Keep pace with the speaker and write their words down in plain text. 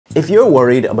If you're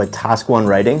worried about Task 1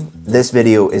 writing, this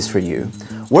video is for you.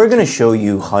 We're going to show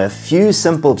you how a few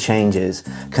simple changes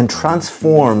can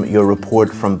transform your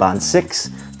report from Band 6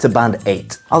 to Band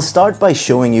 8. I'll start by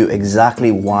showing you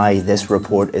exactly why this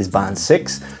report is Band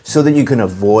 6 so that you can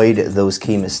avoid those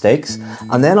key mistakes,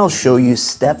 and then I'll show you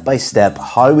step by step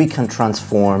how we can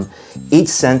transform each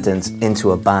sentence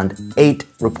into a Band 8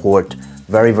 report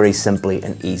very simply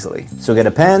and easily. So get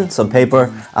a pen, some paper,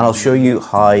 and I'll show you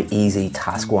how easy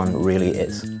Task 1 really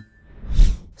is.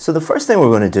 So the first thing we're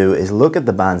going to do is look at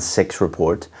the Band 6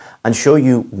 report and show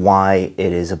you why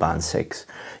it is a Band 6.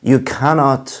 You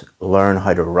cannot learn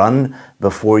how to run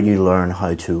before you learn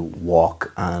how to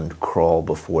walk and crawl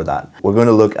before that. We're going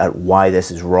to look at why this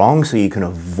is wrong so you can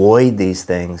avoid these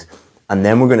things, and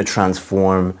then we're going to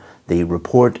transform the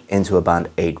report into a Band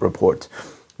 8 report.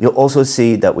 You'll also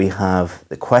see that we have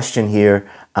the question here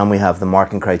and we have the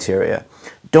marking criteria.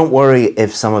 Don't worry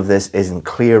if some of this isn't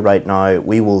clear right now.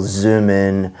 We will zoom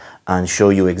in and show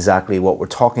you exactly what we're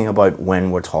talking about when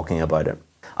we're talking about it.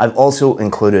 I've also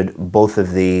included both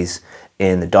of these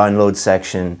in the download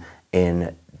section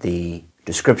in the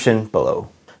description below.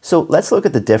 So let's look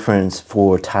at the difference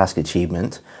for task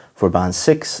achievement for Band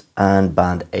 6 and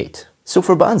Band 8. So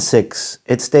for Band 6,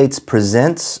 it states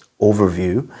presents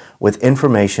overview with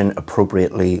information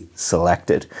appropriately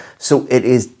selected. So it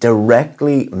is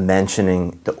directly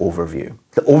mentioning the overview.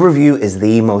 The overview is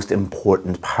the most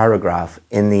important paragraph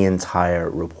in the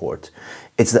entire report.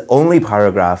 It's the only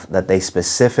paragraph that they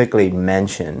specifically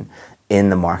mention in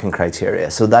the marking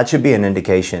criteria. So that should be an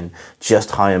indication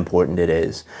just how important it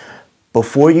is.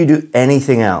 Before you do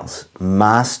anything else,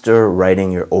 master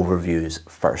writing your overviews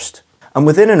first. And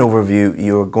within an overview,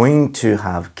 you're going to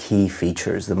have key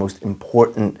features, the most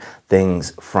important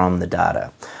things from the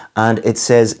data. And it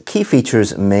says key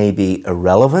features may be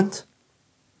irrelevant,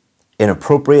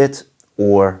 inappropriate,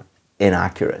 or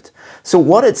inaccurate. So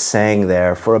what it's saying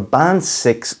there, for a Band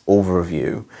 6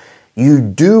 overview, you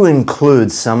do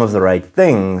include some of the right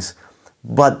things,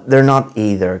 but they're not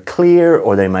either clear,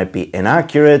 or they might be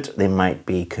inaccurate, they might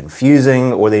be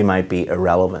confusing, or they might be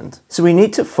irrelevant. So we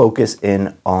need to focus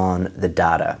in on the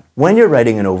data. When you're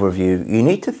writing an overview, you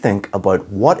need to think about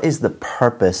what is the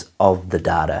purpose of the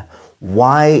data.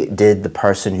 Why did the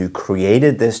person who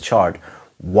created this chart,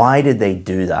 why did they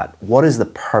do that? What is the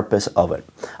purpose of it?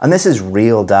 And this is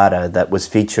real data that was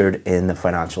featured in the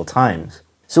Financial Times.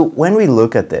 So when we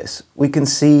look at this, we can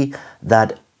see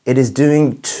that it is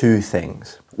doing two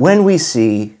things. When we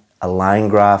see a line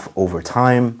graph over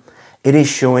time, it is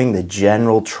showing the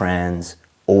general trends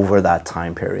over that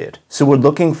time period. So we're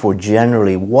looking for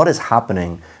generally what is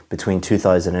happening between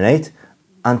 2008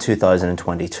 and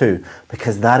 2022,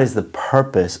 because that is the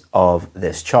purpose of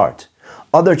this chart.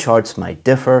 Other charts might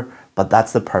differ, but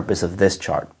that's the purpose of this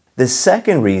chart. The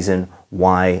second reason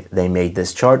why they made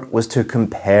this chart was to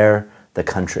compare the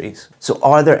countries. So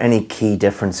are there any key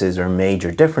differences or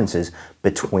major differences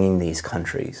between these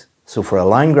countries? So for a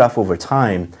line graph over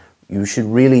time, you should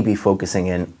really be focusing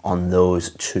in on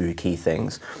those two key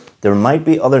things. There might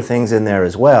be other things in there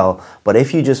as well, but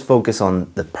if you just focus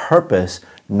on the purpose,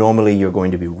 normally you're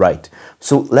going to be right.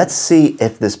 So let's see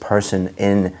if this person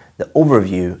in the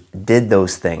overview did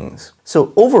those things.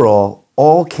 So overall,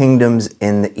 all kingdoms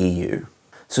in the EU.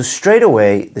 So straight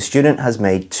away, the student has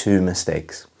made two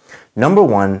mistakes. Number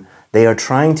one, they are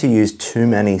trying to use too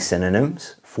many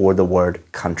synonyms for the word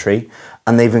country,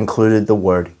 and they've included the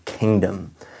word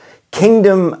kingdom.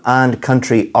 Kingdom and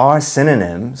country are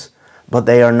synonyms, but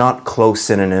they are not close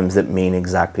synonyms that mean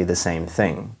exactly the same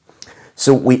thing.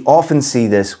 So we often see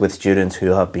this with students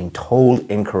who have been told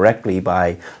incorrectly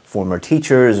by former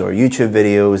teachers or YouTube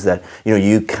videos that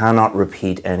you cannot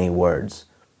repeat any words.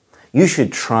 You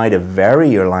should try to vary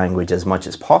your language as much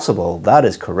as possible, that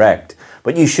is correct,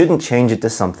 but you shouldn't change it to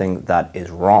something that is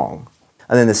wrong.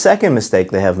 And then the second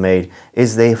mistake they have made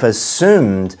is they've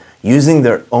assumed, using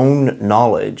their own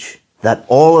knowledge, that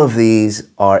all of these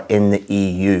are in the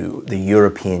EU, the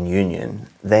European Union.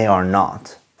 They are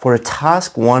not. For a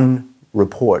Task 1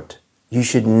 report, you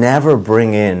should never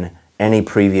bring in any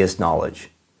previous knowledge.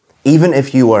 Even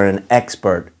if you are an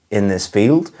expert in this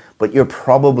field, but you're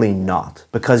probably not,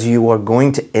 because you are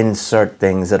going to insert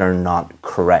things that are not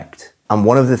correct. And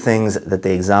one of the things that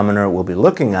the examiner will be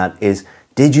looking at is,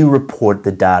 did you report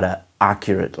the data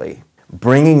accurately?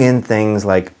 Bringing in things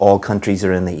like all countries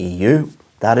are in the EU,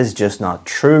 that is just not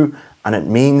true, and it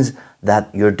means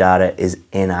that your data is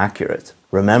inaccurate.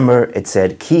 Remember, it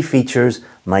said key features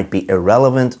might be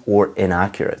irrelevant or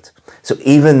inaccurate. So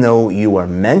even though you are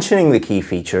mentioning the key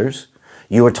features,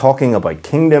 You are talking about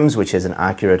kingdoms, which isn't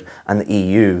accurate, and the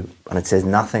EU, and it says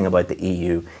nothing about the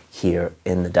EU here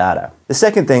in the data. The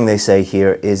second thing they say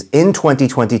here is in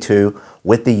 2022,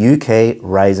 with the UK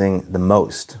rising the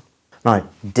most. Now,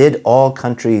 did all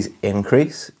countries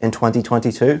increase in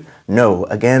 2022? No,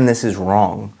 again, this is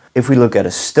wrong. If we look at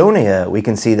Estonia, we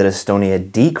can see that Estonia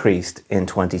decreased in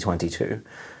 2022.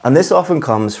 And this often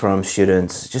comes from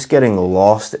students just getting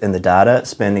lost in the data,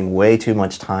 spending way too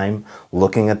much time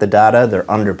looking at the data. They're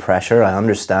under pressure. I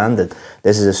understand that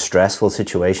this is a stressful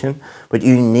situation, but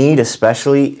you need,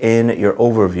 especially in your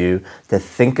overview, to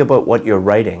think about what you're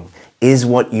writing. Is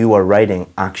what you are writing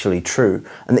actually true?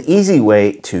 And the easy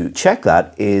way to check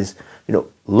that is,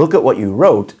 look at what you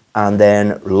wrote and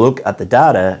then look at the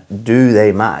data. Do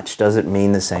they match? Does it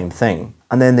mean the same thing?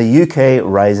 And then the UK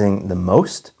rising the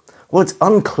most? Well, it's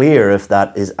unclear if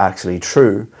that is actually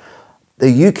true.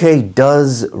 The UK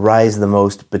does rise the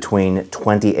most between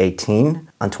 2018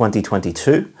 and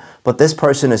 2022, but this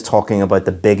person is talking about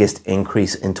the biggest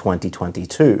increase in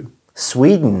 2022.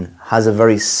 Sweden has a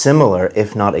very similar,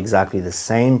 if not exactly the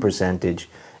same percentage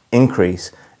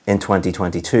increase in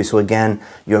 2022. So again,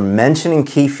 you're mentioning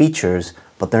key features,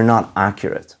 but they're not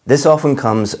accurate. This often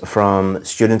comes from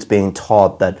students being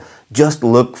taught that just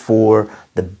look for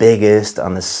the biggest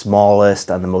and the smallest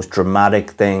and the most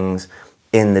dramatic things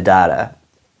in the data.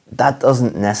 That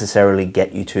doesn't necessarily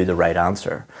get you to the right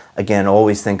answer. Again,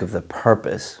 always think of the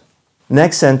purpose.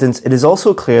 Next sentence, it is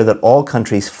also clear that all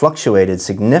countries fluctuated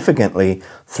significantly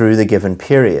through the given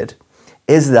period.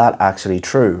 Is that actually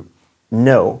true?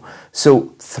 No.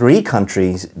 So 3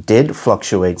 countries did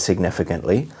fluctuate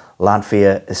significantly.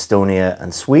 Latvia, Estonia,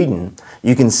 and Sweden.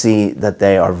 You can see that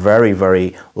they are very,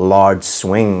 very large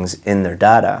swings in their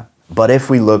data. But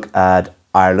if we look at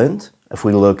Ireland, if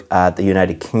we look at the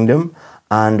United Kingdom,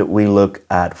 and we look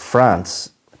at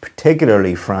France,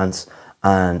 particularly France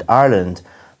and Ireland,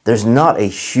 there's not a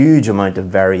huge amount of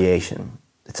variation.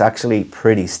 It's actually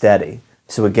pretty steady.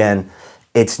 So again,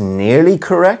 it's nearly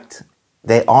correct.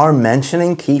 They are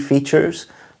mentioning key features,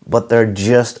 but they're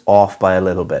just off by a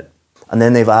little bit. And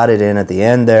then they've added in at the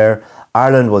end there,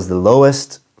 Ireland was the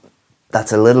lowest.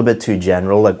 That's a little bit too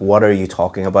general. Like, what are you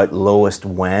talking about? Lowest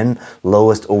when?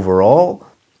 Lowest overall?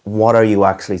 What are you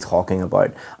actually talking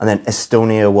about? And then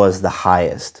Estonia was the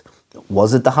highest.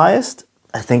 Was it the highest?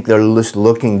 I think they're just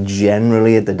looking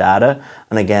generally at the data.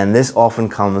 And again, this often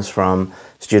comes from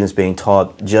students being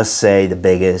taught, just say the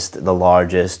biggest, the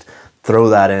largest, throw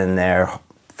that in there,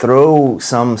 throw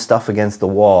some stuff against the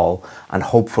wall, and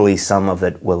hopefully some of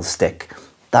it will stick.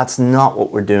 That's not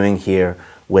what we're doing here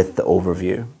with the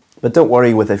overview. But don't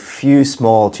worry, with a few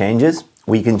small changes,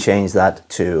 we can change that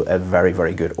to a very,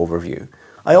 very good overview.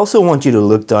 I also want you to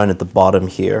look down at the bottom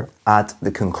here at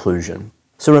the conclusion.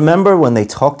 So remember when they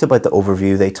talked about the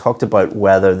overview, they talked about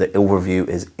whether the overview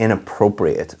is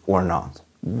inappropriate or not.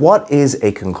 What is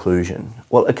a conclusion?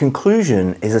 Well, a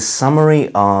conclusion is a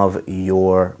summary of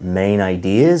your main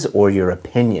ideas or your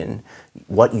opinion,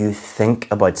 what you think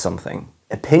about something.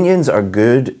 Opinions are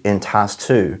good in task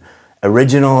 2.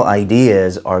 Original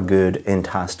ideas are good in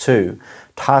task 2.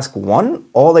 Task 1,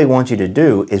 all they want you to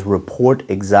do is report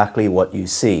exactly what you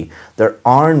see. There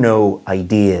are no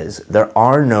ideas. There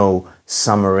are no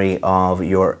summary of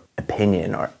your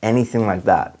opinion or anything like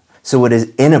that. So it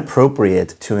is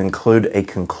inappropriate to include a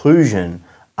conclusion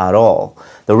at all.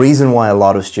 The reason why a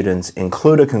lot of students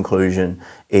include a conclusion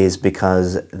is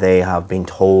because they have been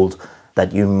told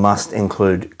that you must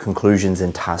include conclusions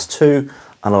in task 2,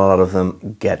 and a lot of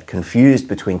them get confused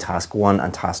between task 1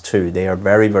 and task 2. They are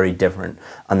very, very different,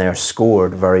 and they are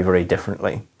scored very, very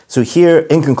differently. So here,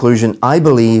 in conclusion, I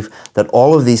believe that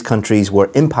all of these countries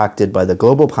were impacted by the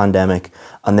global pandemic,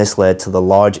 and this led to the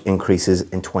large increases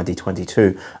in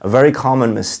 2022. A very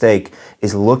common mistake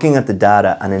is looking at the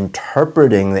data and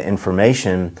interpreting the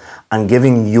information and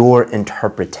giving your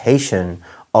interpretation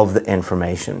of the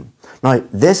information. Now,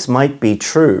 this might be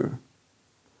true,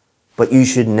 but you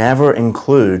should never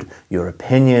include your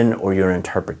opinion or your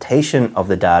interpretation of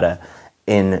the data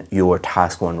in your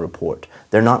task 1 report.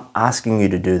 They're not asking you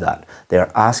to do that.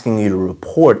 They're asking you to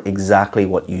report exactly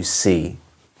what you see.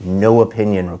 No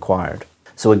opinion required.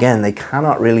 So again, they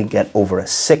cannot really get over a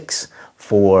 6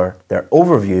 for their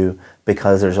overview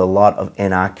because there's a lot of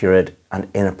inaccurate and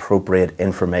inappropriate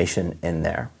information in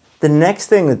there. The next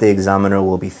thing that the examiner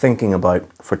will be thinking about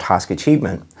for task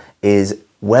achievement is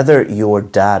whether your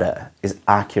data is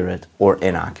accurate or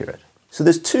inaccurate. So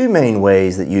there's 2 main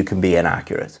ways that you can be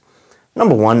inaccurate.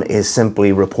 Number 1 is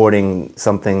simply reporting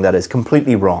something that is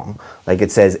completely wrong. Like it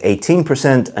says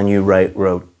 18% and you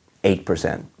wrote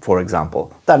 8%, for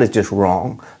example. That is just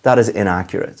wrong. That is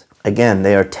inaccurate. Again,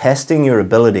 they are testing your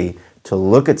ability to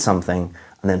look at something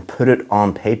and then put it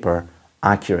on paper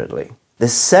accurately. The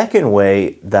second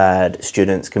way that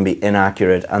students can be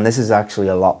inaccurate, and this is actually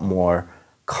a lot more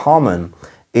common,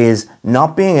 is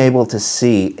not being able to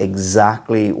see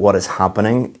exactly what is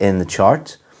happening in the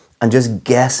chart and just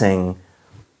guessing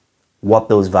what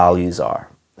those values are.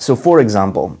 So for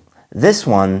example, this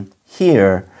one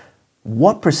here,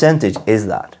 what percentage is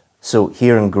that? So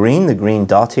here in green, the green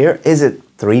dot here, is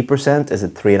it 3%? Is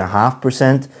it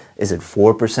 3.5%? Is it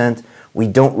 4%? We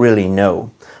don't really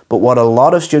know. But what a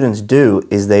lot of students do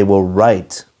is they will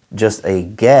write just a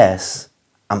guess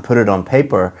and put it on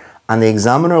paper, and the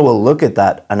examiner will look at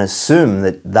that and assume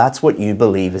that that's what you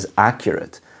believe is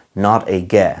accurate, not a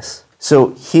guess.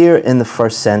 So here in the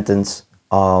first sentence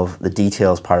of the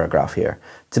details paragraph here,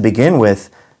 to begin with,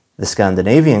 the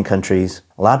Scandinavian countries,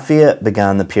 Latvia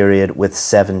began the period with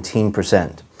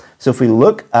 17%. So if we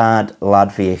look at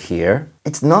Latvia here,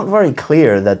 it's not very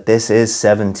clear that this is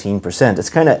 17%. It's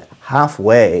kind of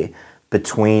halfway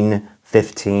between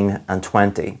 15 and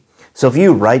 20. So if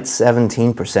you write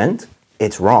 17%,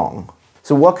 it's wrong.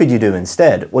 So what could you do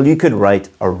instead? Well, you could write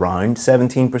around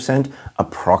 17%,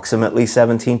 approximately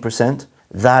 17%.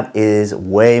 That is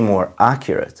way more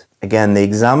accurate. Again, the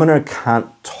examiner can't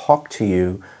talk to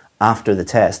you after the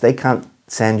test. They can't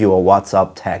send you a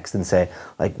WhatsApp text and say,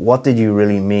 like, what did you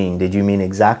really mean? Did you mean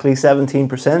exactly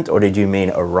 17% or did you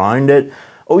mean around it?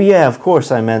 Oh yeah, of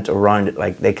course I meant around it.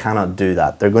 Like, they cannot do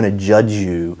that. They're going to judge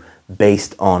you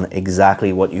based on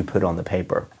exactly what you put on the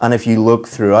paper. And if you look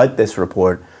throughout this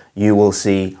report, you will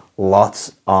see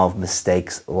lots of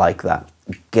mistakes like that.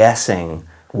 Guessing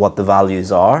what the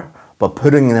values are, but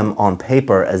putting them on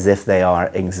paper as if they are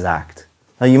exact.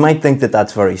 Now you might think that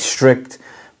that's very strict,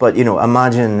 but you know,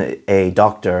 imagine a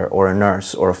doctor or a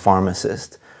nurse or a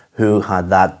pharmacist who had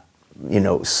that, you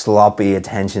know, sloppy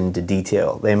attention to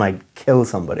detail. They might kill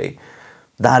somebody.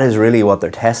 That is really what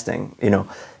they're testing. You know,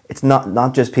 it's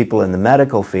not just people in the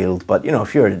medical field, but you know,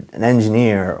 if you're an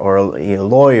engineer or a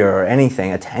lawyer or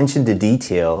anything, attention to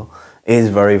detail is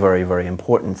very, very, very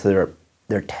important. So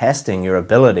they're testing your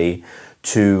ability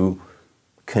to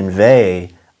convey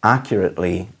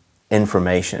accurately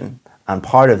information, and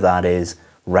part of that is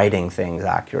writing things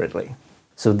accurately.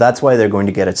 So that's why they're going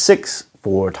to get a 6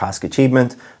 for task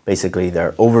achievement. Basically,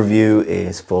 their overview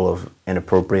is full of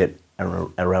inappropriate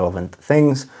and irrelevant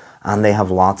things, and they have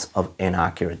lots of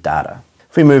inaccurate data.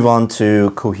 If we move on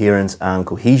to coherence and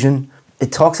cohesion,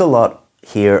 it talks a lot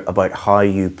here about how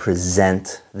you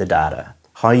present the data,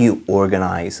 how you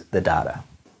organize the data.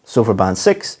 So for band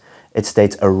 6, it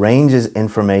states arranges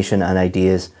information and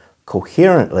ideas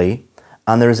coherently,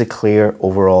 and there is a clear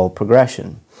overall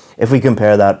progression. If we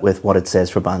compare that with what it says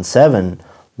for band 7,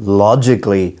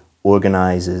 logically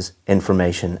organizes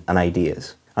information and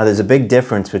ideas. Now there's a big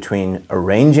difference between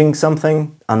arranging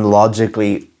something and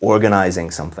logically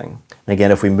organizing something. And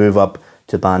again, if we move up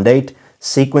to band 8,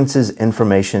 sequences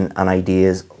information and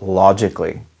ideas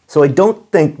logically. So I don't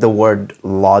think the word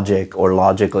logic or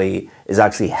logically is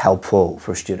actually helpful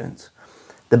for students.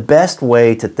 The best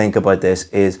way to think about this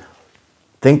is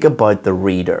think about the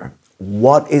reader.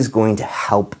 What is going to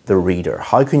help the reader?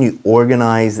 How can you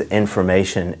organize the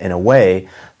information in a way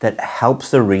that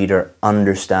helps the reader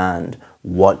understand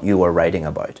what you are writing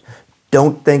about?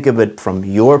 Don't think of it from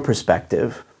your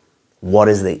perspective. What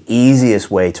is the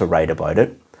easiest way to write about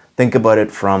it? Think about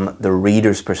it from the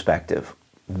reader's perspective.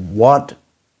 What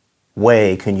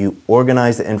way can you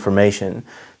organize the information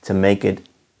to make it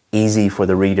easy for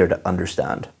the reader to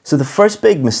understand? So the first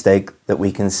big mistake that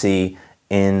we can see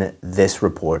in this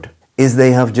report is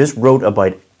they have just wrote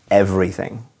about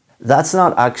everything. That's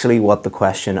not actually what the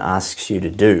question asks you to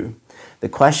do. The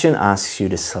question asks you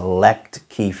to select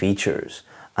key features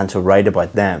and to write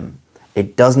about them.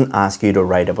 It doesn't ask you to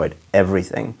write about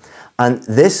everything. And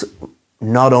this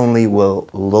not only will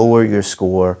lower your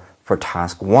score for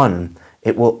task 1,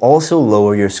 it will also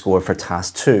lower your score for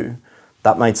task 2.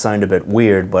 That might sound a bit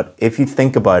weird, but if you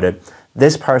think about it,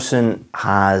 this person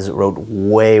has wrote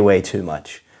way too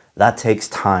much. That takes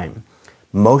time.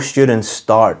 Most students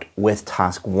start with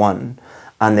task 1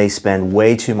 and they spend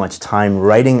way too much time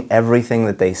writing everything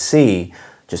that they see,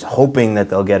 just hoping that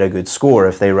they'll get a good score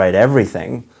if they write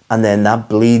everything. And then that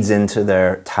bleeds into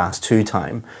their task 2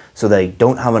 time. So they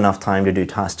don't have enough time to do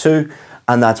task 2,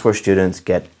 and that's where students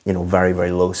get, you know, very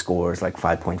low scores like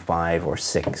 5.5 or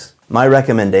 6. My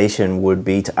recommendation would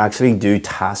be to actually do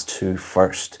task 2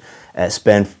 first.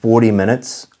 Spend 40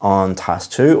 minutes on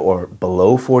task 2 or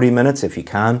below 40 minutes if you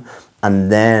can,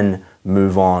 and then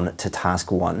move on to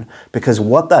task 1. Because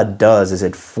what that does is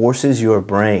it forces your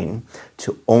brain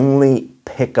to only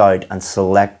pick out and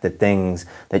select the things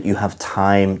that you have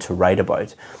time to write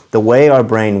about. The way our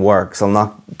brain works, I'll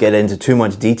not get into too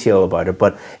much detail about it,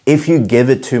 but if you give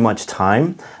it too much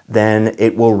time, then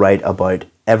it will write about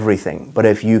everything. But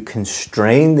if you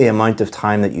constrain the amount of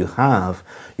time that you have,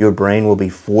 your brain will be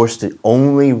forced to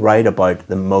only write about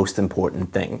the most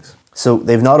important things. So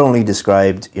they've not only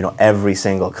described, every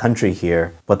single country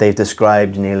here, but they've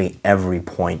described nearly every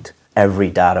point, every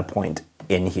data point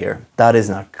in here. That is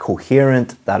not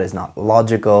coherent, that is not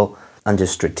logical, and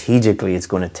just strategically it's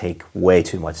going to take way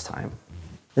too much time.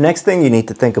 The next thing you need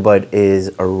to think about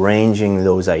is arranging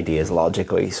those ideas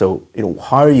logically. So,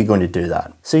 how are you going to do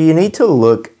that? So you need to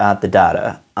look at the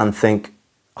data and think,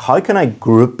 how can I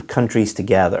group countries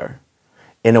together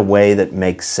in a way that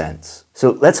makes sense?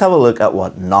 So let's have a look at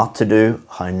what not to do,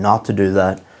 how not to do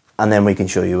that, and then we can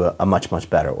show you a much, much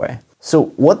better way. So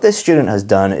what this student has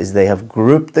done is they have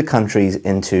grouped the countries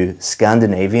into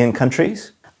Scandinavian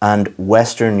countries and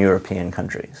Western European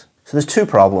countries. So there's two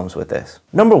problems with this.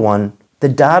 Number one, the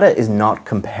data is not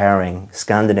comparing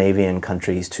Scandinavian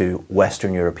countries to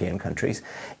Western European countries.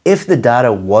 If the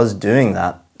data was doing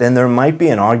that, then there might be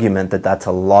an argument that that's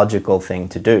a logical thing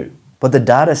to do. But the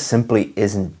data simply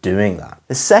isn't doing that.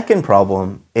 The second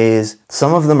problem is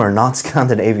some of them are not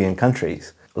Scandinavian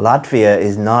countries. Latvia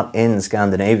is not in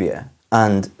Scandinavia,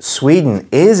 and Sweden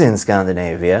is in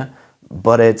Scandinavia,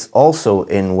 but it's also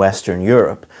in Western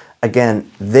Europe. Again,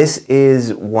 this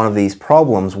is one of these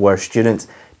problems where students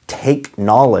take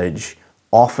knowledge,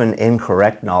 often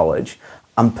incorrect knowledge,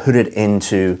 and put it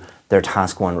into their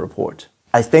Task 1 report.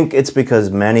 I think it's because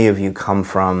many of you come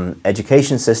from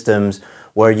education systems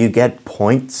where you get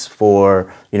points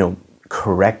for,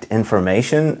 correct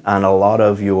information, and a lot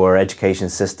of your education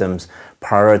systems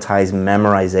prioritize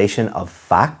memorization of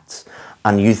facts,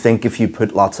 and you think if you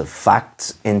put lots of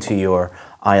facts into your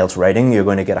IELTS writing, you're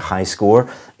going to get a high score.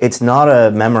 It's not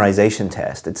a memorization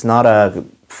test. It's not a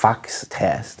facts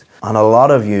test. And a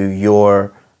lot of you,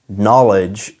 your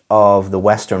knowledge of the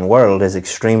Western world is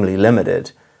extremely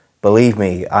limited. Believe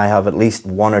me, I have at least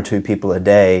 1 or 2 people a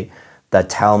day that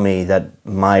tell me that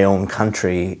my own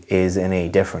country is in a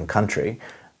different country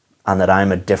and that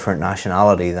I'm a different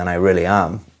nationality than I really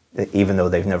am, even though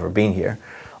they've never been here.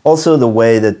 Also, the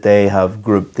way that they have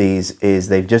grouped these is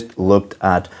they've just looked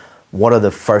at what are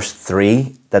the first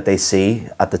 3 that they see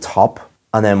at the top,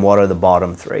 and then what are the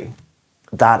bottom 3.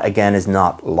 That, again, is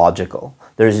not logical.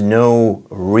 There's no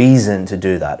reason to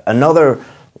do that. Another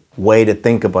way to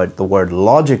think about the word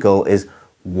logical is,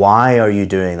 why are you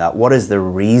doing that? What is the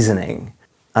reasoning?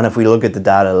 And if we look at the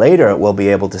data later, we'll be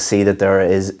able to see that there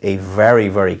is a very,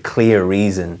 very clear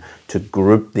reason to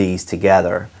group these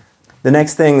together. The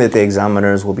next thing that the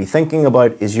examiners will be thinking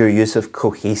about is your use of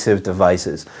cohesive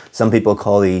devices. Some people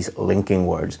call these linking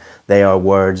words. They are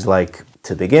words like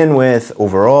to begin with,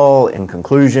 overall, in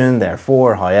conclusion,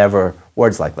 therefore, however,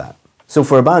 words like that. So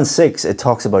for Band 6, it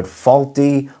talks about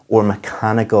faulty or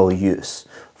mechanical use.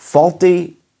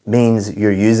 Faulty means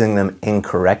you're using them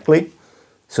incorrectly.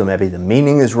 So maybe the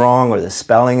meaning is wrong or the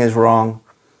spelling is wrong.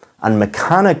 And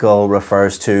mechanical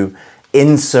refers to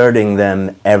inserting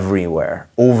them everywhere,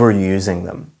 overusing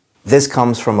them. This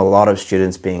comes from a lot of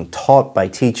students being taught by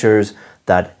teachers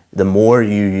that the more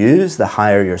you use, the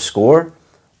higher your score,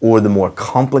 or the more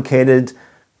complicated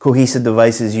cohesive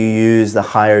devices you use, the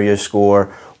higher your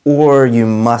score, or you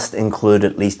must include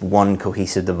at least one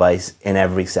cohesive device in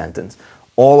every sentence.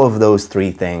 All of those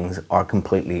 3 things are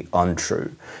completely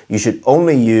untrue. You should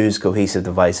only use cohesive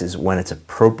devices when it's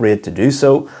appropriate to do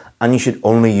so, and you should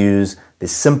only use the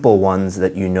simple ones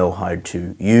that you know how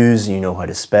to use, you know how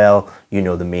to spell, you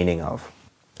know the meaning of.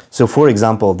 So for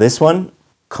example, this one,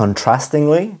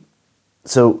 contrastingly.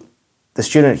 So the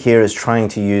student here is trying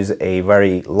to use a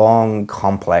very long,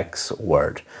 complex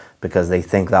word because they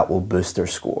think that will boost their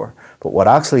score. But what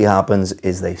actually happens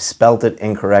is they've spelt it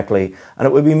incorrectly, and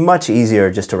it would be much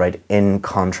easier just to write in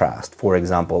contrast, for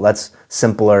example. That's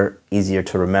simpler, easier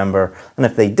to remember, and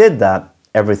if they did that,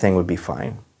 everything would be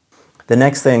fine. The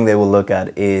next thing they will look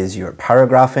at is your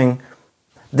paragraphing.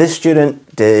 This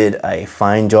student did a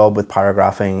fine job with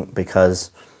paragraphing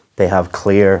because they have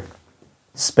clear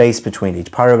space between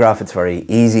each paragraph. It's very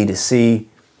easy to see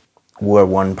where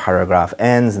one paragraph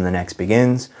ends and the next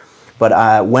begins.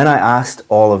 But when I asked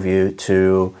all of you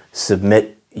to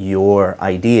submit your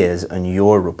ideas and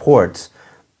your reports,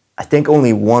 I think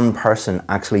only one person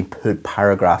actually put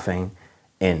paragraphing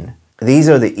in. These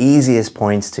are the easiest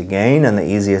points to gain and the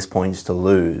easiest points to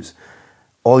lose.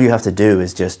 All you have to do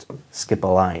is just skip a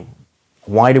line.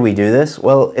 Why do we do this?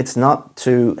 Well, it's not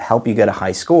to help you get a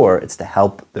high score, it's to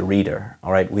help the reader,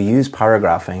 all right? We use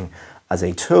paragraphing as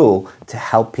a tool to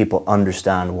help people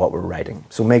understand what we're writing.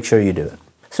 So make sure you do it.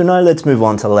 So now let's move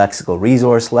on to lexical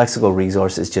resource. Lexical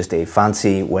resource is just a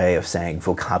fancy way of saying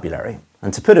vocabulary.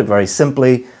 And to put it very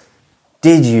simply,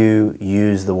 did you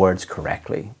use the words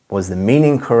correctly? Was the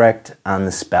meaning correct and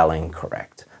the spelling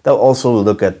correct? They'll also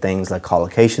look at things like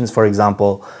collocations, for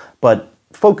example, but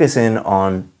focus in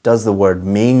on, does the word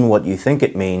mean what you think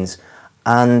it means,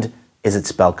 and is it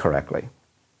spelled correctly?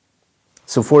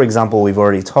 So for example, we've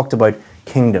already talked about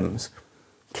kingdoms.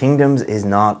 Kingdoms is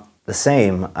not the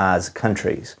same as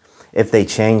countries. If they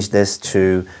change this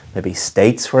to maybe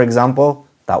states, for example,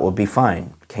 that would be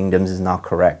fine. Kingdoms is not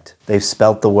correct. They've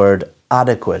spelt the word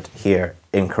adequate here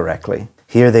incorrectly.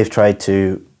 Here they've tried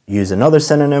to use another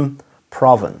synonym,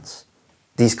 province.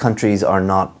 These countries are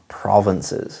not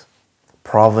provinces.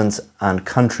 Province and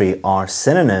country are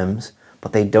synonyms,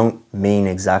 but they don't mean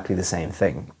exactly the same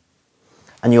thing.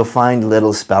 And you'll find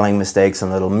little spelling mistakes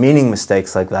and little meaning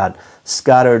mistakes like that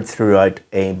scattered throughout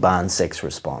a Band 6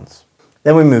 response.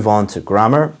 Then we move on to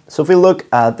grammar. So if we look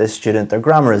at this student, their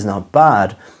grammar is not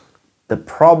bad. The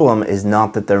problem is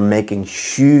not that they're making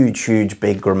huge,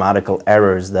 big grammatical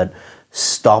errors that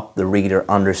stop the reader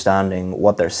understanding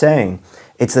what they're saying.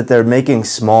 It's that they're making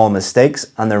small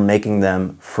mistakes and they're making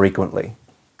them frequently.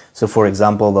 So for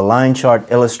example, the line chart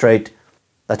illustrate,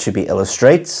 that should be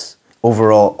illustrates.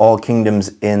 Overall, all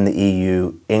kingdoms in the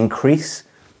EU increase.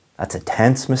 That's a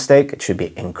tense mistake. It should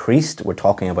be increased. We're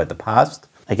talking about the past.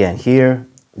 Again, here,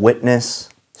 witness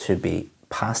should be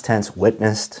past tense,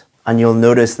 witnessed. And you'll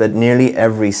notice that nearly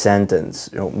every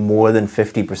sentence, more than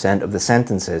 50% of the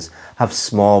sentences have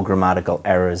small grammatical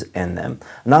errors in them.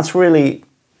 And that's really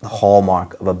the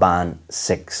hallmark of a Band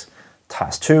 6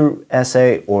 Task 2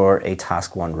 essay or a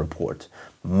Task 1 report.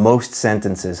 Most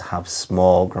sentences have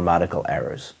small grammatical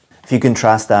errors. If you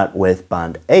contrast that with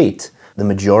Band 8, the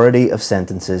majority of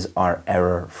sentences are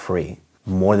error-free.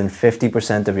 More than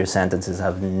 50% of your sentences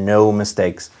have no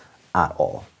mistakes at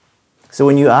all. So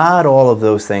when you add all of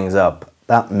those things up,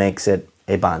 that makes it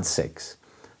a Band 6.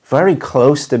 Very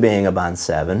close to being a Band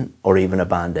 7 or even a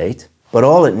Band 8, but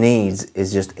all it needs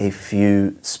is just a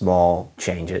few small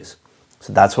changes.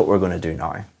 So that's what we're going to do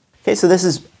now. Okay, so this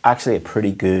is actually a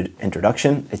pretty good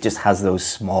introduction. It just has those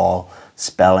small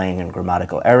spelling and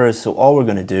grammatical errors. So all we're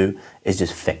going to do is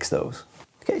just fix those.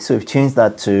 Okay, so we've changed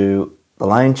that to the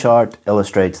line chart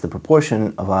illustrates the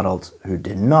proportion of adults who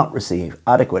did not receive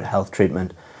adequate health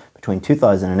treatment between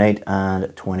 2008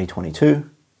 and 2022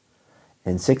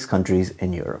 in 6 countries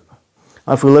in Europe.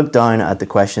 Now, if we look down at the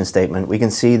question statement, we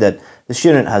can see that the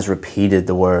student has repeated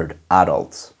the word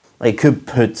adults. They could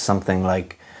put something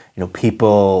like,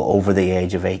 people over the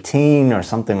age of 18 or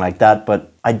something like that,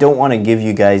 but I don't want to give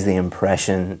you guys the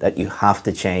impression that you have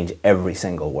to change every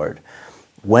single word.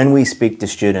 When we speak to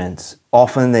students,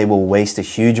 often they will waste a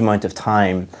huge amount of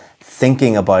time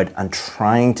thinking about and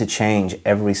trying to change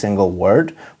every single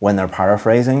word when they're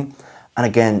paraphrasing. And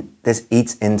again, this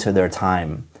eats into their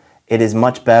time. It is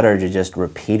much better to just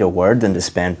repeat a word than to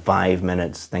spend 5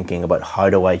 minutes thinking about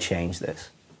how do I change this.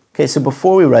 Okay, so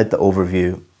before we write the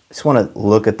overview, I just want to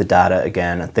look at the data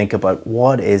again and think about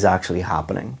what is actually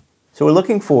happening. So we're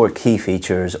looking for key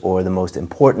features or the most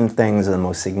important things or the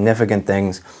most significant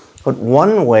things. But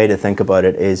one way to think about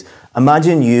it is,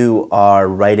 imagine you are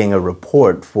writing a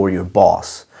report for your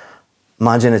boss.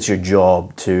 Imagine it's your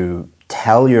job to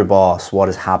tell your boss what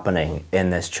is happening in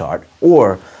this chart.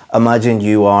 Or imagine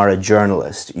you are a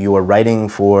journalist. You are writing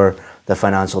for the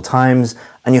Financial Times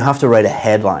and you have to write a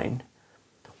headline.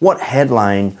 What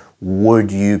headline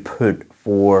would you put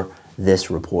for this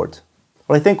report?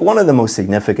 Well, I think one of the most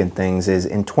significant things is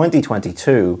in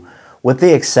 2022, with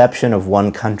the exception of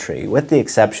one country, with the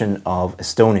exception of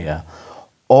Estonia,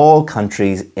 all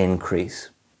countries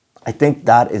increase. I think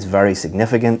that is very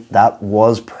significant. That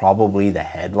was probably the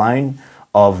headline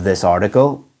of this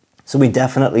article. So we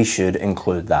definitely should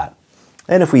include that.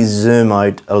 And if we zoom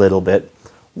out a little bit,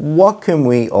 what can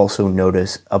we also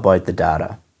notice about the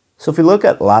data? So if we look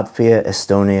at Latvia,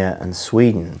 Estonia, and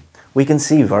Sweden, we can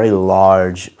see very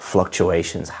large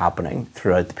fluctuations happening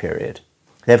throughout the period.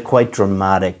 They have quite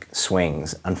dramatic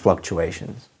swings and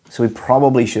fluctuations. So we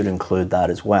probably should include that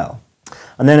as well.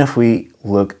 And then if we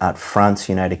look at France,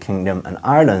 United Kingdom, and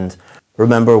Ireland,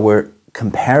 remember we're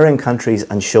comparing countries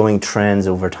and showing trends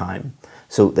over time.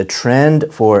 So the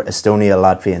trend for Estonia,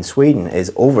 Latvia, and Sweden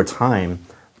is over time,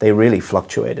 they really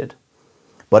fluctuated.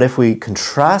 But if we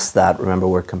contrast that, remember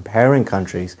we're comparing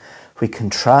countries, if we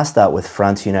contrast that with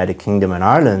France, United Kingdom, and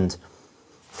Ireland,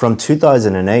 From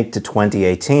 2008 to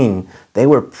 2018, they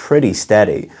were pretty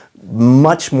steady,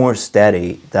 much more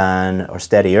steady than, or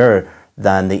steadier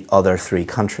than the other three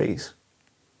countries.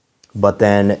 But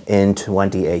then in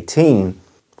 2018,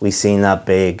 we've seen that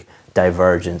big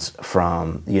divergence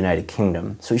from the United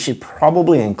Kingdom. So you should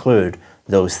probably include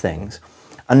those things.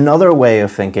 Another way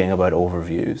of thinking about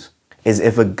overviews is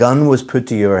if a gun was put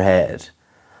to your head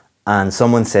and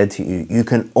someone said to you, you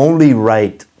can only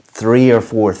write 3 or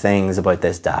 4 things about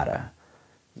this data.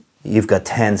 You've got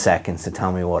 10 seconds to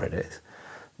tell me what it is.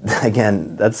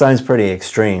 Again, that sounds pretty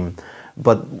extreme,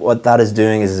 but what that is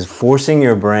doing is forcing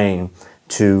your brain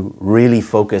to really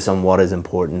focus on what is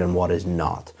important and what is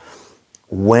not.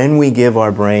 When we give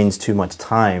our brains too much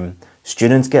time,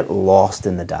 students get lost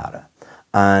in the data.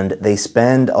 And they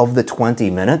spend, of the 20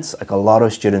 minutes, like a lot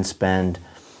of students spend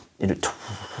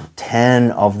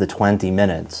 10 of the 20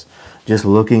 minutes just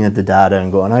looking at the data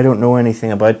and going, I don't know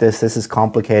anything about this, this is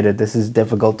complicated, this is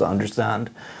difficult to understand.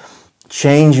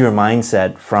 Change your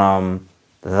mindset from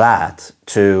that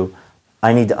to,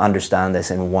 I need to understand this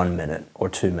in 1 minute or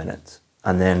 2 minutes,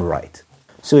 and then write.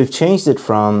 So we've changed it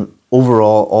from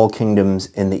overall all kingdoms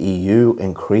in the EU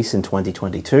increase in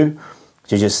 2022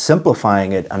 to just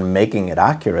simplifying it and making it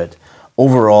accurate.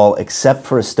 Overall, except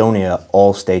for Estonia,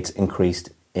 all states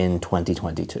increased in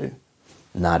 2022.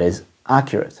 And that is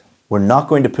accurate. We're not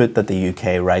going to put that the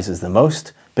UK rises the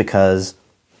most because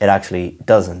it actually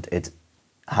doesn't. It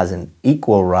has an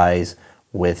equal rise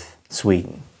with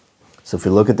Sweden. So if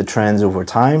we look at the trends over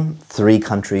time, 3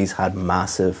 countries had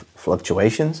massive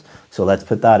fluctuations. So let's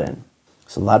put that in.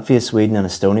 So Latvia, Sweden and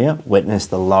Estonia witnessed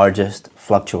the largest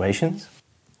fluctuations,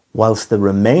 whilst the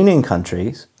remaining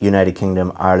countries, United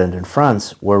Kingdom, Ireland and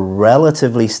France, were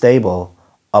relatively stable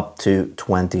up to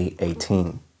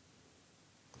 2018.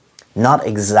 Not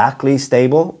exactly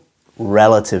stable,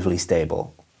 relatively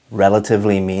stable.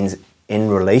 Relatively means in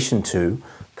relation to,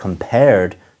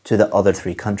 compared to the other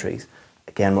 3 countries.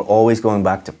 Again, we're always going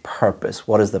back to purpose.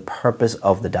 What is the purpose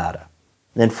of the data?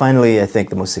 And then finally, I think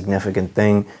the most significant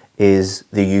thing is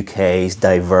the UK's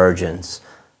divergence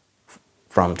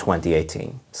from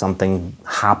 2018. Something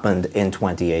happened in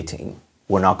 2018.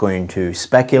 We're not going to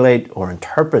speculate or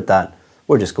interpret that,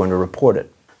 we're just going to report it.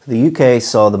 The UK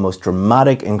saw the most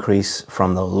dramatic increase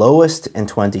from the lowest in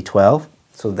 2012,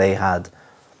 so they had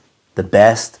the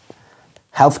best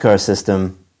healthcare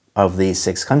system of these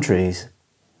 6 countries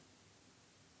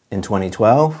in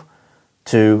 2012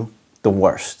 to the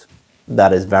worst.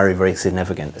 That is very, very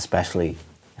significant, especially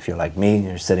if you're like me,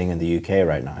 you're sitting in the UK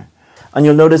right now. And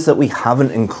you'll notice that we haven't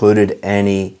included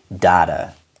any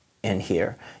data in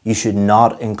here. You should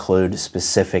not include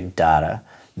specific data.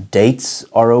 Dates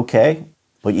are okay,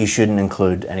 but you shouldn't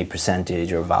include any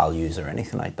percentage or values or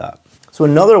anything like that. So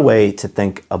another way to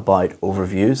think about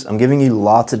overviews, I'm giving you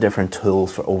lots of different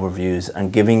tools for overviews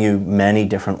and giving you many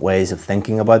different ways of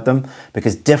thinking about them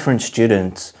because different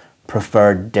students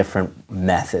prefer different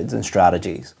methods and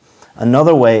strategies.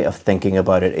 Another way of thinking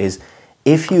about it is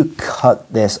if you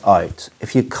cut this out,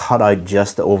 if you cut out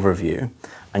just the overview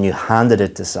and you handed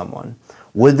it to someone,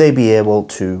 would they be able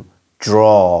to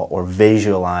draw or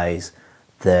visualize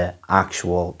the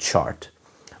actual chart?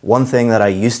 One thing that I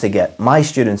used to get my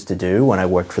students to do when I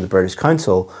worked for the British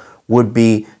Council would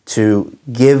be to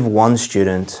give one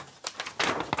student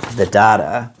the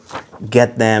data,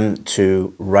 get them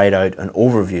to write out an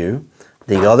overview.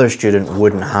 The other student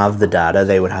wouldn't have the data,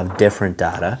 they would have different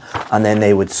data, and then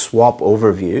they would swap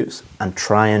overviews and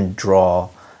try and draw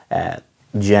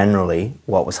generally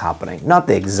what was happening. Not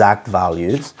the exact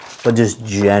values, but just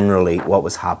generally what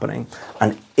was happening.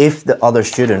 And if the other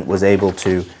student was able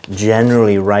to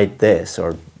generally write this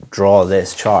or draw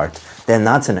this chart, then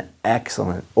that's an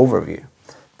excellent overview.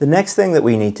 The next thing that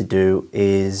we need to do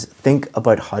is think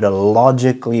about how to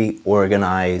logically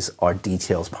organize our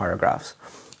details paragraphs.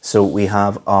 So we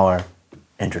have our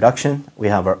introduction, we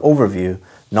have our overview.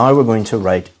 Now we're going to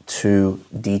write 2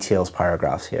 details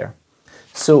paragraphs here.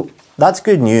 So that's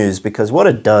good news because what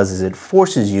it does is it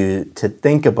forces you to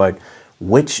think about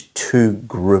which 2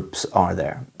 groups are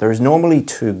there. There's normally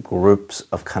 2 groups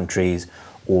of countries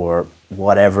or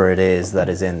whatever it is that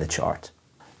is in the chart.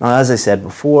 Now, as I said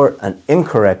before, an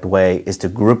incorrect way is to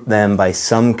group them by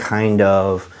some kind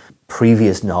of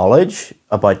previous knowledge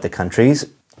about the countries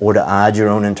or to add your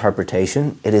own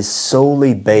interpretation. It is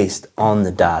solely based on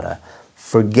the data.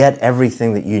 Forget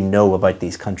everything that you know about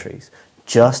these countries.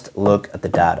 Just look at the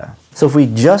data. So if we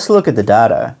just look at the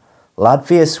data,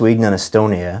 Latvia, Sweden and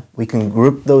Estonia, we can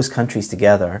group those countries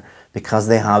together because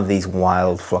they have these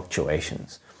wild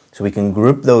fluctuations. So we can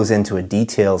group those into a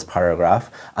details paragraph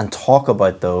and talk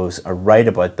about those or write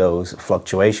about those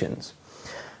fluctuations.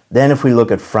 Then if we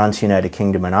look at France, United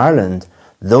Kingdom and Ireland,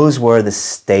 those were the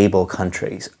stable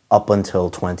countries up until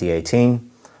 2018,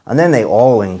 and then they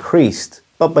all increased,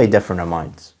 but by different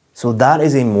amounts. So that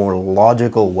is a more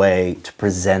logical way to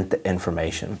present the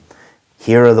information.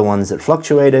 Here are the ones that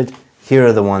fluctuated, here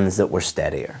are the ones that were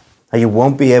steadier. Now you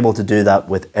won't be able to do that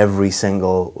with every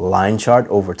single line chart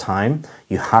over time.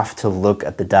 You have to look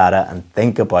at the data and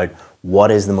think about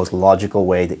what is the most logical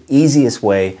way, the easiest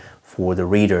way for the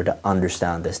reader to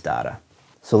understand this data.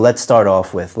 So let's start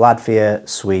off with Latvia,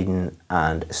 Sweden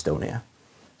and Estonia.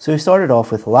 So we started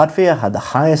off with Latvia had the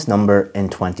highest number in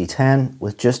 2010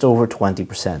 with just over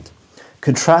 20%.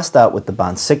 Contrast that with the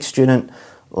Band 6 student.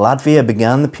 Latvia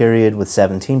began the period with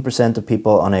 17% of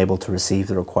people unable to receive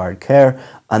the required care,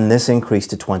 and this increased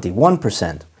to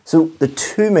 21%. So the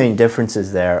two main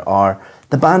differences there are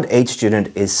the Band 8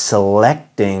 student is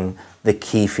selecting the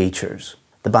key features.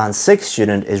 The Band 6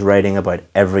 student is writing about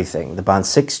everything. The Band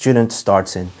 6 student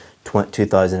starts in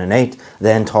 2008,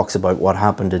 then talks about what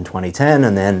happened in 2010,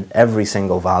 and then every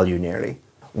single value nearly.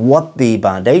 What the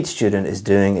Band 8 student is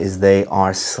doing is they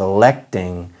are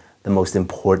selecting the most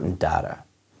important data.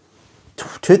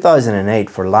 2008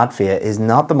 for Latvia is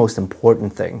not the most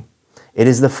important thing. It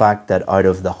is the fact that out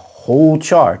of the whole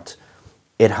chart,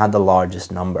 it had the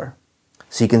largest number.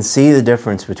 So you can see the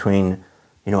difference between,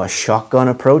 a shotgun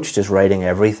approach, just writing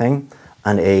everything,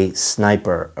 and a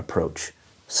sniper approach,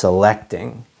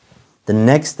 selecting. The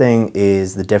next thing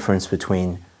is the difference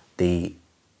between the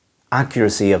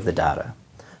accuracy of the data.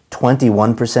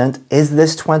 21%, is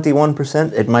this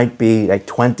 21%? It might be like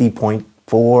 20.4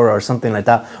 or something like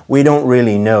that. We don't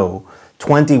really know.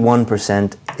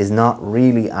 21% is not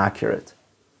really accurate.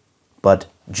 But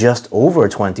just over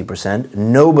 20%,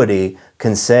 nobody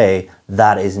can say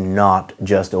that is not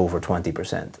just over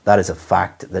 20%. That is a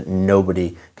fact that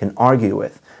nobody can argue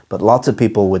with. But lots of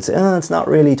people would say, it's not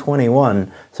really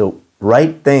 21. So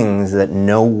write things that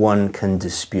no one can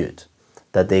dispute,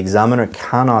 that the examiner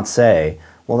cannot say,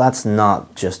 well, that's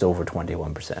not just over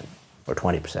 21% or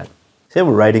 20%. So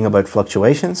we're writing about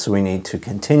fluctuations, so we need to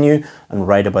continue and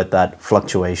write about that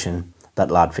fluctuation that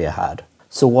Latvia had.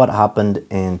 So what happened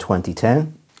in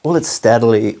 2010? Well, it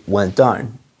steadily went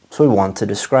down, so we want to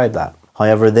describe that.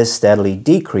 However, this steadily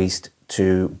decreased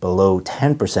to below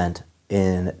 10%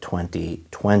 in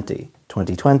 2020.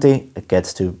 2020, it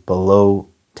gets to below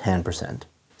 10%.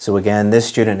 So again, this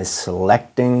student is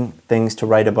selecting things to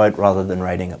write about rather than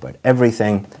writing about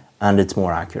everything, and it's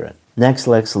more accurate. Next,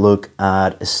 let's look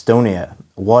at Estonia.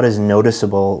 What is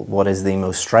noticeable? What is the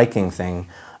most striking thing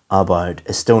about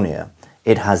Estonia?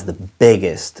 It has the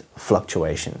biggest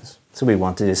fluctuations. So we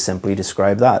want to just simply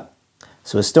describe that.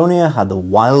 So Estonia had the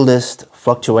wildest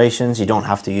fluctuations. You don't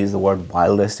have to use the word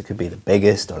wildest. It could be the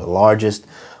biggest or the largest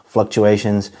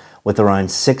fluctuations, with around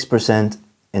 6%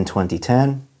 in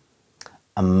 2010,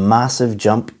 a massive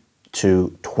jump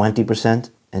to 20%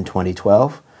 in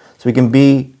 2012. So we can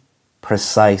be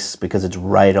precise because it's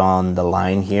right on the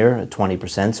line here at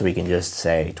 20%, so we can just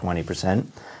say 20%,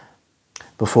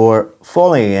 before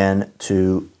falling again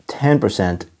to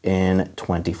 10% in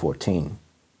 2014.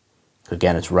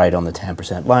 Again, it's right on the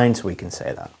 10% line, so we can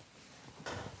say that.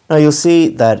 Now you'll see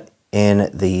that in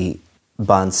the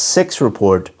Band 6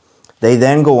 report, they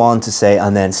then go on to say,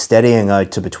 and then steadying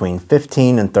out to between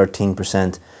 15 and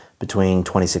 13% between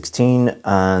 2016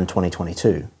 and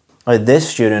 2022. Now, this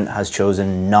student has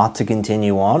chosen not to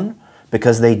continue on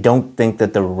because they don't think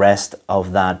that the rest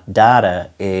of that data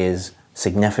is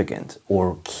significant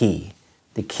or key.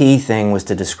 The key thing was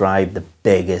to describe the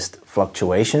biggest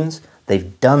fluctuations.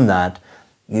 They've done that.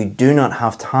 You do not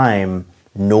have time,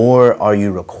 nor are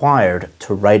you required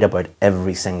to write about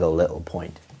every single little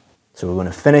point. So we're going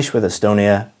to finish with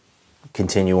Estonia,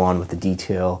 continue on with the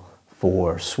detail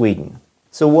for Sweden.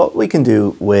 So what we can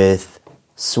do with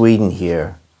Sweden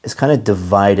here is kind of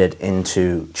divide it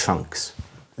into chunks.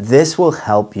 This will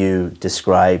help you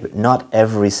describe not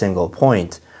every single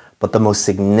point, but the most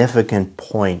significant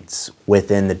points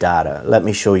within the data. Let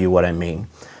me show you what I mean.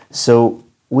 So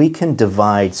we can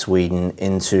divide Sweden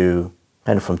into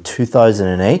kind of from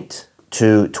 2008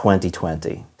 to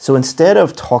 2020. So instead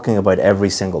of talking about every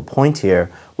single point here,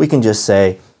 we can just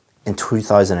say in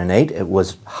 2008 it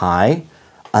was high,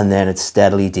 and then it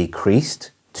steadily decreased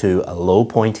to a low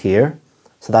point here.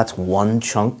 So that's one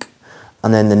chunk.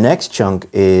 And then the next chunk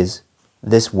is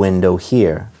this window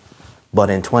here. But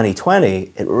in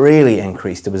 2020, it really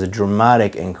increased. It was a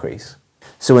dramatic increase.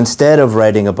 So instead of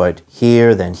writing about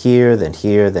here, then here, then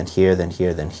here, then here, then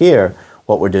here, then here,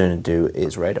 what we're going to do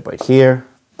is write about here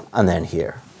and then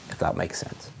here, if that makes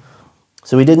sense.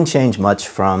 So we didn't change much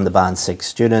from the Band 6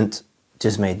 student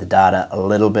Just made the data a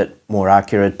little bit more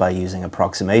accurate by using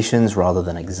approximations rather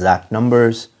than exact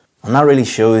numbers. And that really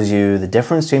shows you the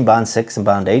difference between band 6 and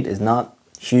band 8 is not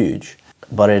huge,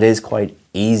 but it is quite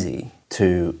easy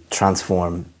to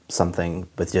transform something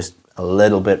with just a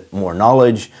little bit more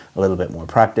knowledge, a little bit more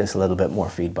practice, a little bit more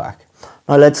feedback.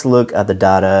 Now let's look at the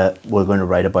data we're going to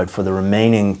write about for the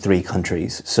remaining 3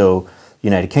 countries. So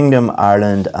United Kingdom,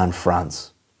 Ireland, and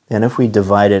France. And if we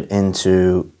divide it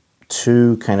into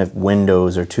 2 kind of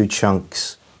windows or 2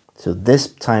 chunks, so this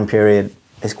time period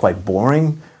is quite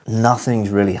boring. Nothing's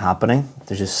really happening.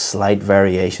 There's just slight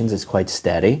variations. It's quite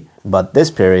steady. But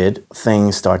this period,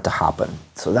 things start to happen.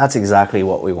 So that's exactly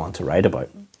what we want to write about.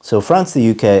 So France, the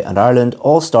UK, and Ireland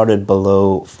all started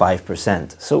below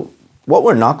 5%. So what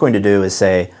we're not going to do is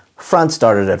say France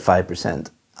started at 5%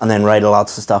 and then write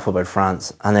lots of stuff about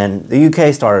France. And then the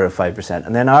UK started at 5%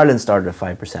 and then Ireland started at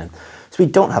 5%. So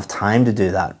we don't have time to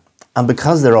do that. And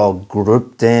because they're all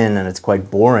grouped in and it's quite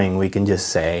boring, we can just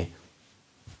say,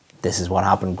 this is what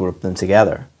happened, group them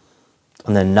together.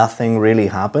 And then nothing really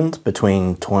happened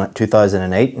between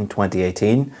 2008 and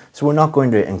 2018. So we're not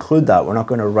going to include that. We're not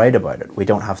going to write about it. We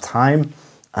don't have time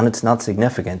and it's not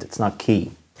significant. It's not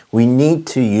key. We need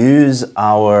to use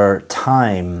our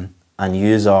time and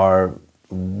use our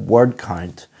word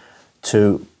count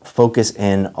to focus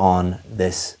in on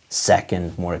this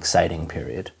second, more exciting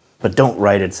period. But don't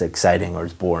write it's exciting or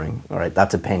it's boring. All right,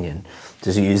 that's opinion.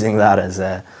 Just using that as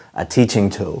a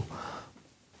teaching tool.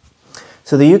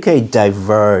 So the UK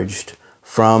diverged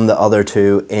from the other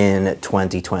 2 in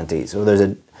 2020. So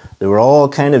they were all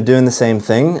kind of doing the same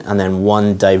thing, and then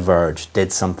one diverged,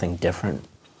 did something different.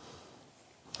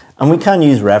 And we can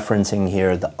use referencing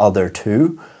here the other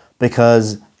 2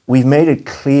 because we've made it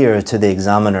clear to the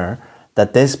examiner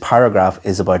that this paragraph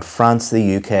is about France,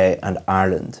 the UK, and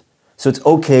Ireland. So it's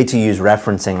okay to use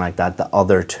referencing like that, the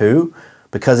other 2,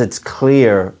 because it's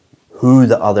clear who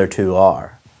the other 2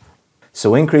 are.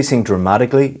 So increasing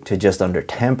dramatically to just under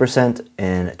 10%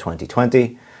 in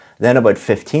 2020, then about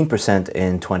 15%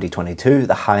 in 2022,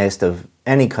 the highest of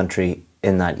any country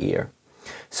in that year.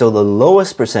 So the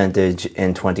lowest percentage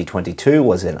in 2022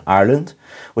 was in Ireland,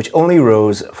 which only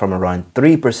rose from around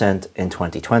 3% in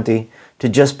 2020 to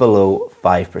just below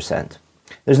 5%.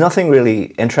 There's nothing really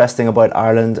interesting about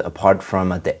Ireland apart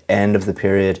from at the end of the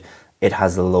period, it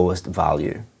has the lowest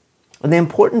value. And the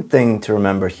important thing to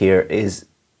remember here is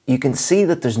you can see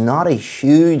that there's not a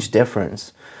huge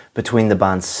difference between the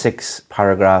band 6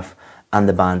 paragraph and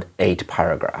the band 8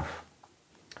 paragraph.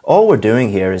 All we're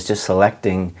doing here is just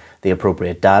selecting the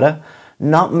appropriate data,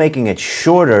 not making it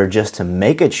shorter just to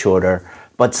make it shorter,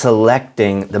 but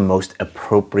selecting the most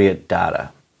appropriate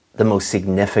data, the most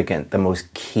significant, the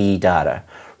most key data,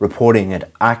 reporting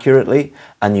it accurately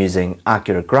and using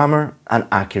accurate grammar and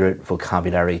accurate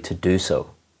vocabulary to do so.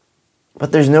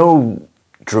 But there's no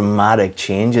dramatic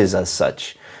changes as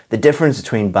such. The difference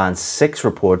between band 6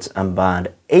 reports and band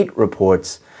 8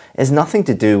 reports is nothing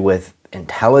to do with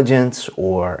intelligence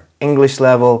or English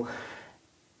level.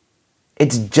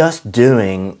 It's just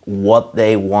doing what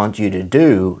they want you to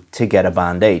do to get a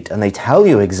band 8. And they tell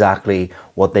you exactly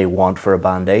what they want for a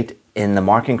band 8 in the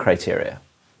marking criteria.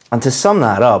 And to sum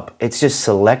that up, it's just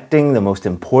selecting the most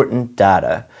important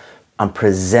data and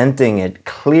presenting it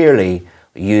clearly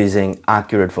using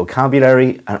accurate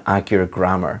vocabulary and accurate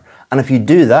grammar. And if you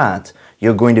do that,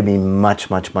 you're going to be much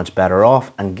better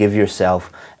off and give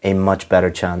yourself a much better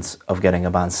chance of getting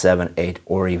a band 7, 8,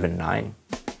 or even 9.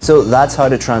 So that's how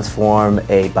to transform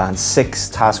a band 6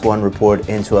 task 1 report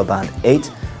into a band 8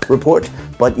 report,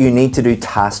 but you need to do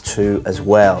task 2 as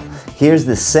well. Here's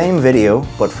the same video,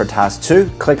 but for task 2,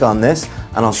 click on this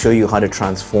and I'll show you how to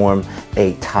transform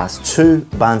a task 2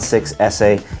 band 6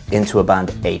 essay into a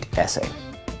band 8 essay.